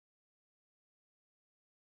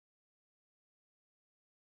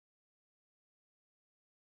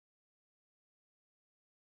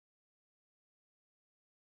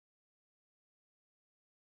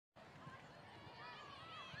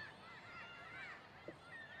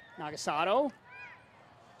Nagasato.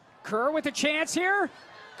 Kerr with a chance here.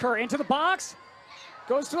 Kerr into the box.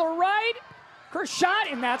 Goes to the right. Kerr shot,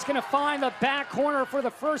 and that's going to find the back corner for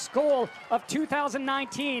the first goal of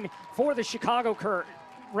 2019 for the Chicago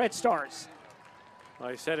Red Stars. Well,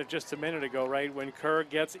 I said it just a minute ago, right? When Kerr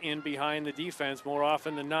gets in behind the defense, more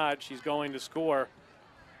often than not, she's going to score.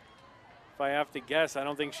 If I have to guess, I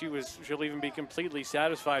don't think she'll even be completely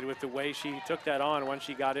satisfied with the way she took that on when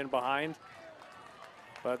she got in behind.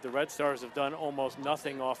 But the Red Stars have done almost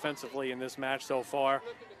nothing offensively in this match so far.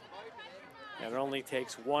 And it only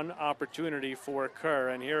takes one opportunity for Kerr,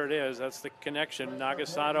 and here it is. That's the connection.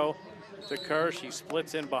 Nagasato to Kerr. She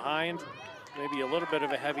splits in behind. Maybe a little bit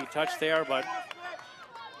of a heavy touch there, but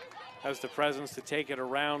has the presence to take it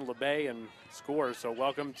around LeBay and scores. So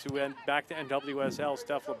welcome to back to NWSL,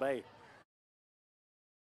 Steph LeBay.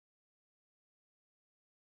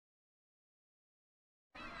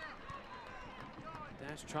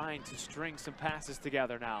 Dash trying to string some passes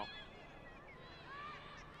together now.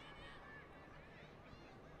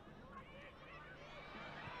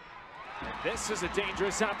 And this is a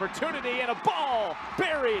dangerous opportunity, and a ball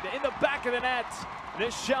buried in the back of the net.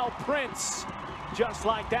 Nichelle Prince, just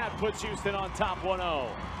like that, puts Houston on top 1-0.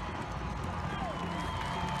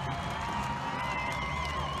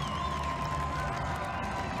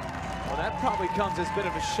 Well, that probably comes as a bit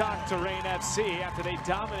of a shock to Reign FC after they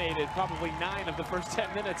dominated probably 9 of the first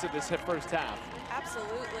 10 minutes of this first half.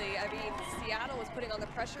 Absolutely. I mean, Seattle was putting on the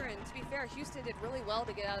pressure, and to be fair, Houston did really well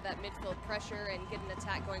to get out of that midfield pressure and get an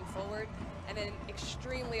attack going forward. And then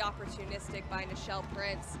extremely opportunistic by Nichelle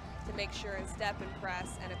Prince to make sure and step and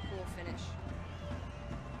press, and a cool finish.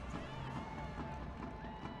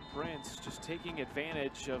 Prince just taking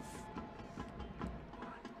advantage of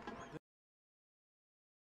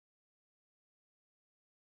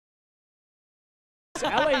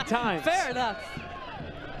LA Times. Fair enough.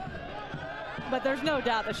 But there's no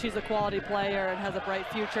doubt that she's a quality player and has a bright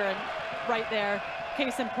future. And right there,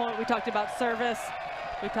 case in point, we talked about service.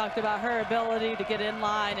 We talked about her ability to get in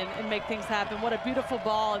line and make things happen. What a beautiful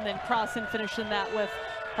ball, and then crossing, finishing that with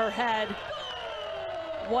her head.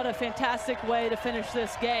 What a fantastic way to finish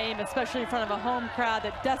this game, especially in front of a home crowd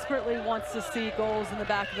that desperately wants to see goals in the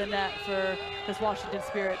back of the net for this Washington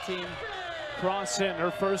Spirit team. Crossin,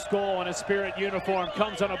 her first goal in a Spirit uniform,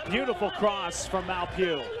 comes on a beautiful cross from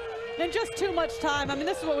Malpew. And just too much time. I mean,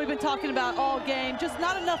 this is what we've been talking about all game. Just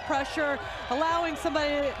not enough pressure, allowing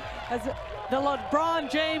somebody as the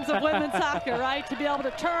LeBron James of women's soccer, right, to be able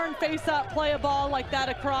to turn, face up, play a ball like that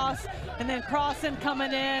across, and then Crossin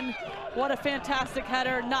coming in. What a fantastic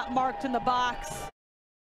header, not marked in the box.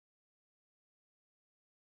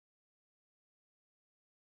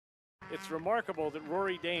 It's remarkable that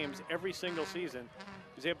Rory Dames, every single season,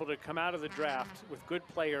 is able to come out of the draft with good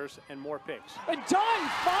players and more picks. And Dunn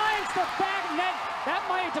finds the back net. That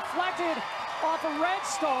might have deflected off a Red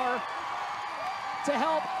Star to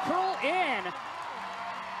help curl in.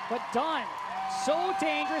 But Dunn, so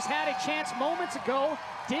dangerous, had a chance moments ago,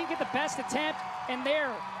 didn't get the best attempt, and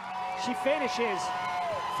there she finishes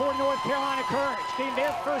for North Carolina Courage, getting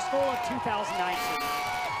their first goal of 2019.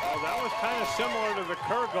 Well, that was kind of similar to the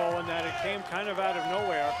Kerr goal in that it came kind of out of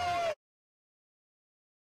nowhere.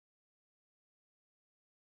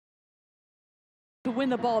 To win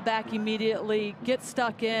the ball back immediately, get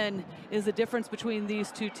stuck in, is the difference between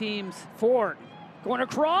these two teams. Ford going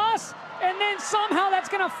across, and then somehow that's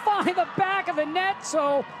going to find the back of the net.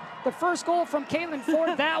 So the first goal from Caitlin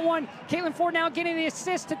Ford, that one. Caitlin Ford now getting the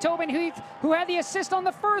assist to Tobin Heath, who had the assist on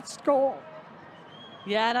the first goal.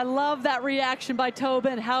 Yeah, and I love that reaction by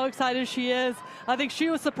Tobin, how excited she is. I think she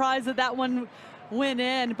was surprised that that one went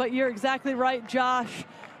in, but you're exactly right, Josh.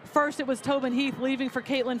 First, it was Tobin Heath leaving for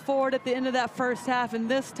Caitlin Ford at the end of that first half, and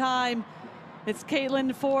this time, it's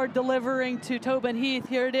Caitlin Ford delivering to Tobin Heath.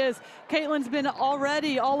 Here it is. Caitlin's been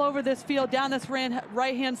already all over this field, down this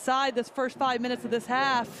right-hand side, this first 5 minutes of this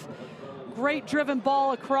half. Great driven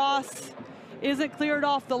ball across, isn't cleared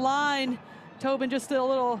off the line. Tobin just did a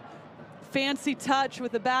little fancy touch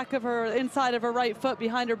with the back of her, inside of her right foot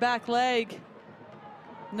behind her back leg.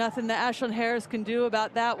 Nothing that Ashlyn Harris can do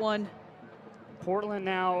about that one. Portland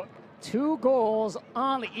now 2 goals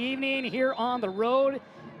on the evening here on the road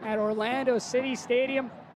at Orlando City Stadium.